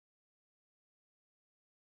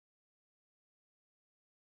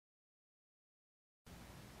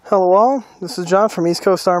Hello all, this is John from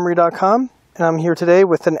EastCoastArmory.com, and I'm here today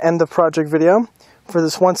with an end of project video for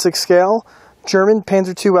this 1/6 scale German Panzer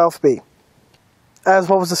II Ausf.B. As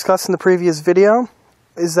what was discussed in the previous video,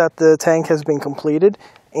 is that the tank has been completed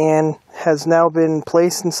and has now been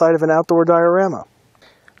placed inside of an outdoor diorama.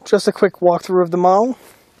 Just a quick walkthrough of the model.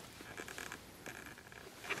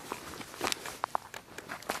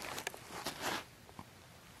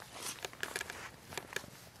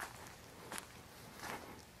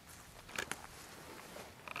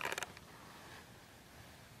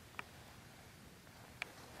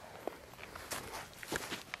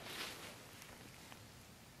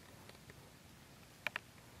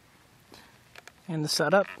 And the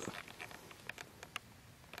setup.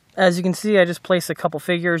 As you can see, I just placed a couple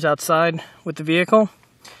figures outside with the vehicle.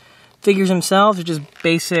 Figures themselves are just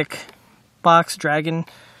basic box Dragon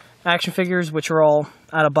action figures, which are all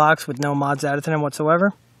out of box with no mods added to them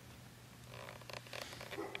whatsoever.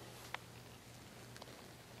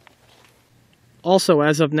 Also,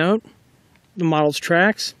 as of note, the model's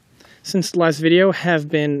tracks, since the last video, have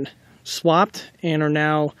been swapped and are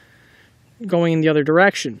now going in the other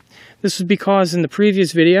direction. This is because in the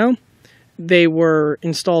previous video, they were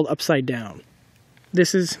installed upside down.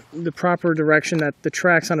 This is the proper direction that the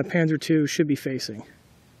tracks on a Panzer II should be facing.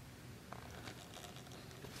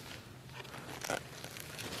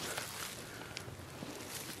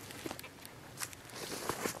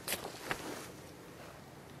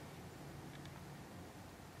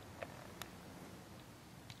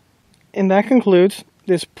 And that concludes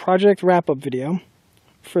this project wrap-up video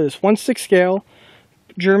for this 1/6 scale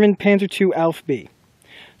German Panzer II Ausf.B.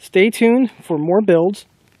 Stay tuned for more builds,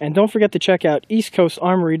 and don't forget to check out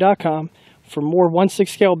EastCoastArmory.com for more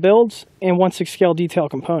 1/6 scale builds and 1/6 scale detail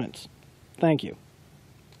components. Thank you.